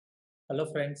Hello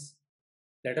friends,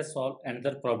 let us solve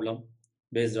another problem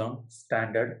based on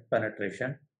standard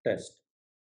penetration test.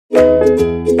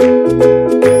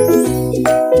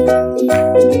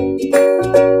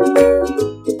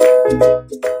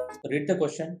 Read the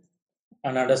question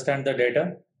and understand the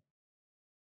data.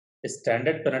 A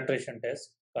standard penetration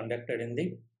test conducted in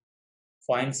the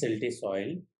fine silty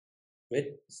soil with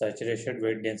saturation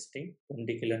weight density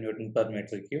 20 kilonewton per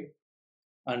meter cube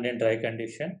and in dry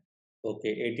condition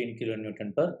 18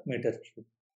 kilonewton per meter cube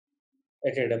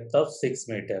at a depth of 6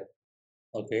 meter.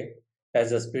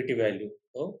 As SPT value,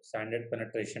 so standard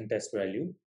penetration test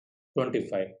value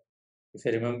 25. If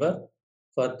you remember,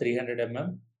 for 300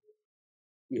 mm,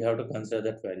 we have to consider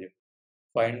that value.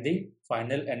 Find the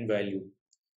final N value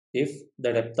if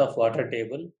the depth of water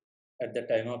table at the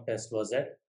time of test was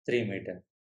at 3 meter.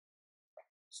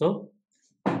 So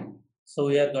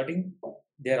we are getting,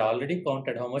 they are already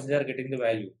counted how much they are getting the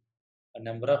value. A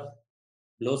number of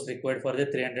blows required for the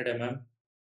 300 mm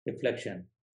deflection,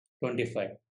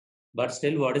 25. But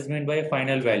still, what is meant by a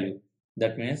final value?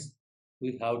 That means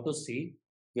we have to see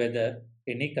whether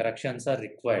any corrections are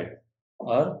required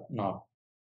or not.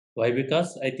 Why?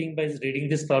 Because I think by reading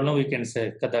this problem, we can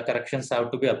say the corrections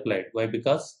have to be applied. Why?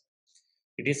 Because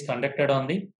it is conducted on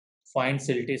the fine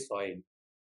silty soil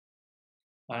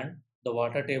and the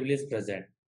water table is present.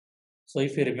 So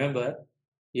if you remember,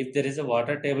 if there is a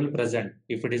water table present,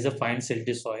 if it is a fine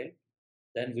silty soil,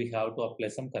 then we have to apply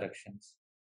some corrections.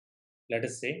 Let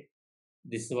us say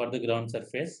this is what the ground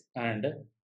surface and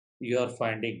you are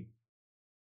finding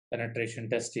penetration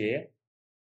test here,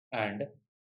 and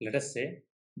let us say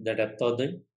the depth of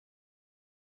the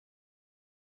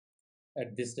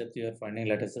at this depth you are finding,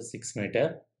 let us say 6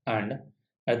 meter, and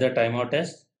at the time of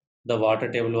test the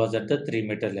water table was at the 3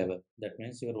 meter level. That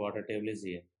means your water table is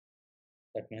here.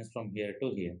 That means from here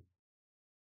to here.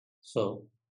 So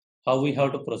how we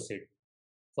have to proceed?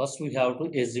 First we have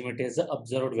to estimate as the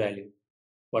observed value.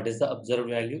 What is the observed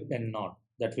value? N naught.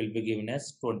 That will be given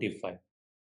as 25.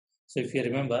 So if you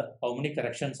remember, how many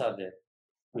corrections are there?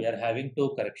 We are having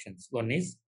two corrections. One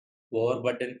is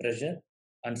overburden pressure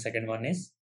and second one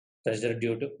is pressure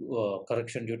due to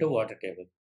correction due to water table.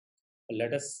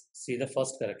 Let us see the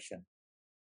first correction.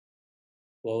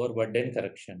 Overburden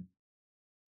correction.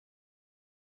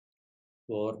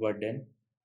 Overburden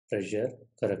pressure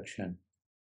correction.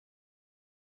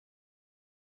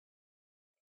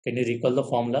 Can you recall the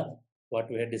formula what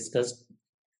we had discussed?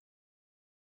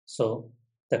 So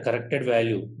the corrected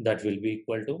value that will be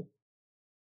equal to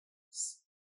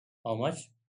how much?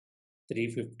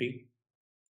 350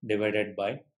 divided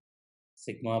by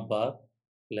sigma bar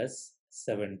plus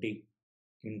 70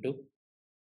 into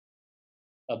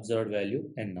observed value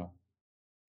N naught.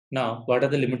 Now, what are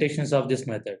the limitations of this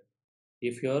method?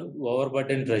 If your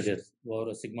overburden pressure,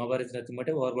 or sigma bar is nothing but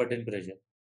a overburden pressure,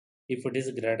 if it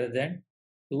is greater than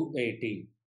 280,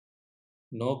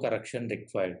 no correction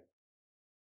required.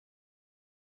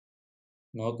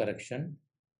 No correction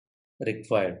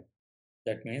required.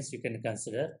 That means you can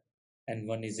consider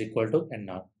N1 is equal to N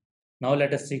naught. Now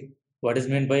let us see what is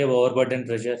meant by overburden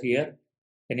pressure here.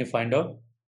 Can you find out?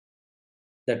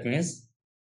 That means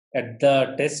at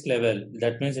the test level,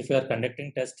 that means if you are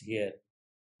conducting test here,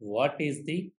 what is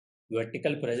the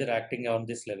vertical pressure acting on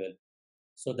this level?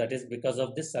 So that is because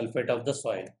of the sulfate of the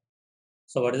soil.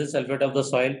 So what is the sulfate of the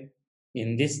soil?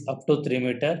 In this up to 3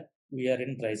 meter, we are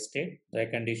in dry state, dry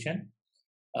condition.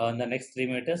 On the next 3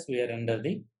 meters, we are under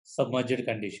the submerged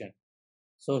condition.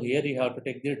 So here you have to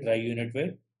take the dry unit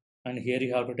weight and here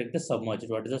you have to take the submerged.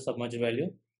 What is the submerged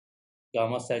value?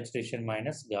 Gamma saturation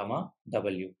minus gamma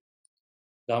W.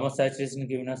 Gamma saturation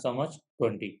given us how much?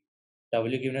 20.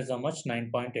 W given us how much?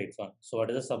 9.81. So what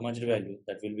is the submerged value?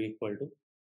 That will be equal to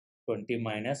 20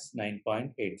 minus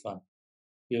 9.81.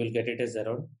 You will get it as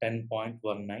around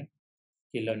 10.19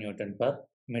 kilonewton per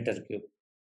meter cube.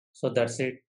 So that's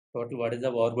it. Total, what is the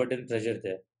overburden pressure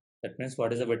there? That means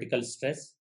what is the vertical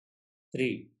stress?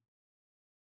 3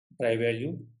 dry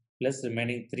value plus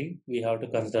remaining 3, we have to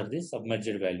consider the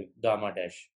submerged value, gamma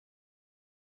dash.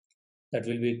 That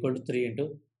will be equal to 3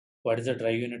 into what is the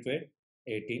dry unit weight?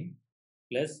 18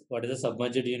 plus what is the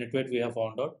submerged unit weight? We have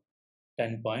found out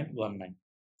 10.19.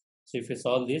 So if you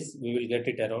solve this, we will get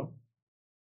it around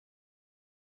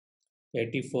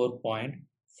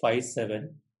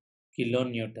 84.57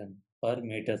 kilonewton per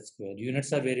meter square.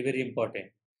 Units are very, very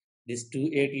important. This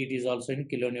 280, it is also in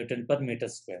kilonewton per meter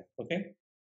square. Okay.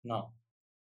 Now,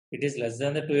 it is less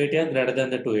than the 280 or greater than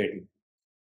the 280.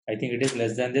 I think it is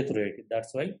less than the 380.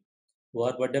 That's why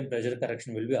overburden pressure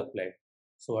correction will be applied.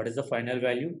 So what is the final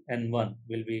value? N1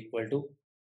 will be equal to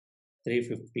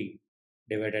 350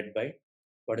 divided by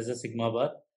What is the sigma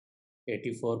bar?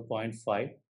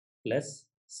 84.5 plus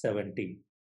 70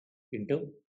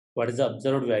 into what is the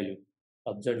observed value?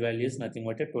 Observed value is nothing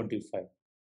but a 25.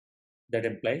 That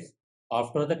implies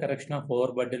after the correction of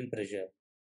overburden pressure,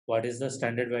 what is the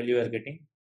standard value we are getting?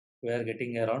 We are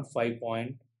getting around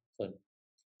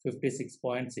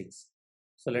 56.6.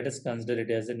 So let us consider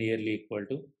it as a nearly equal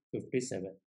to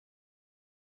 57.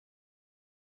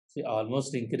 See,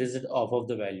 almost increased half of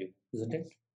the value, isn't it?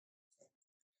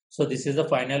 So this is the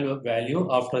final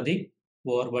value after the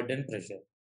overburden pressure.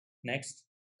 Next,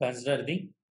 consider the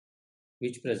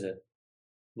which pressure?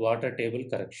 Water table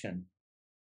correction.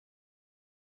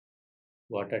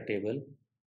 Water table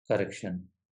correction.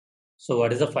 So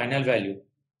what is the final value?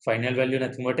 Final value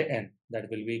nothing but n. That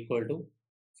will be equal to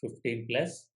 15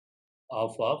 plus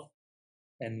half of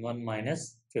n1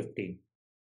 minus 15.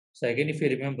 So again, if you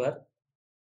remember,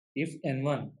 if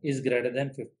n1 is greater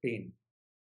than 15,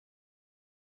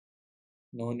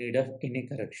 no need of any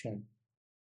correction.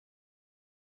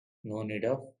 No need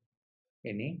of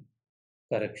any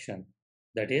correction.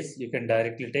 That is, you can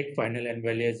directly take final n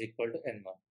value is equal to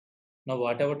n1. Now,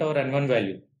 what about our n1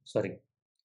 value? Sorry,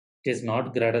 it is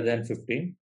not greater than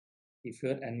 15. If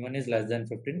your n1 is less than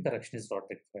 15, correction is not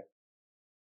required.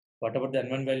 What about the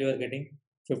n1 value you are getting?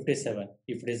 57.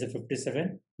 If it is a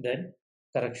 57, then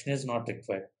correction is not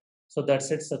required. So that's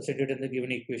it. Substitute in the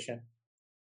given equation.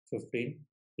 15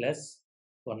 plus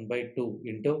 1 by 2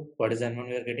 into what is n1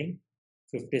 we are getting?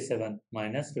 57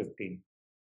 minus 15.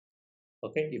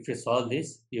 Okay, if you solve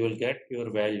this, you will get your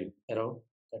value around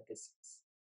 36.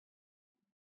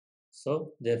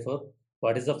 So therefore,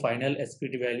 what is the final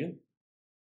SPT value?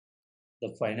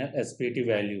 The final SPT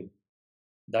value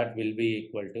that will be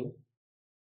equal to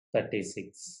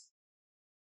 36.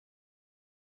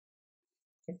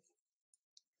 Okay.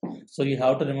 So you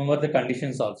have to remember the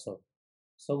conditions also.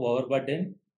 So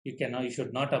overburden you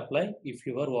should not apply if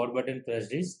your overburden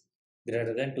pressure is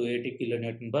greater than 280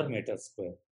 kilonewton per meter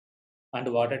square.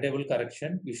 And water table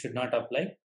correction you should not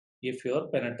apply if your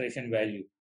penetration value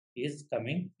is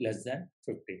coming less than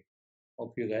 50.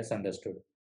 Hope you guys understood.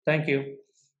 Thank you.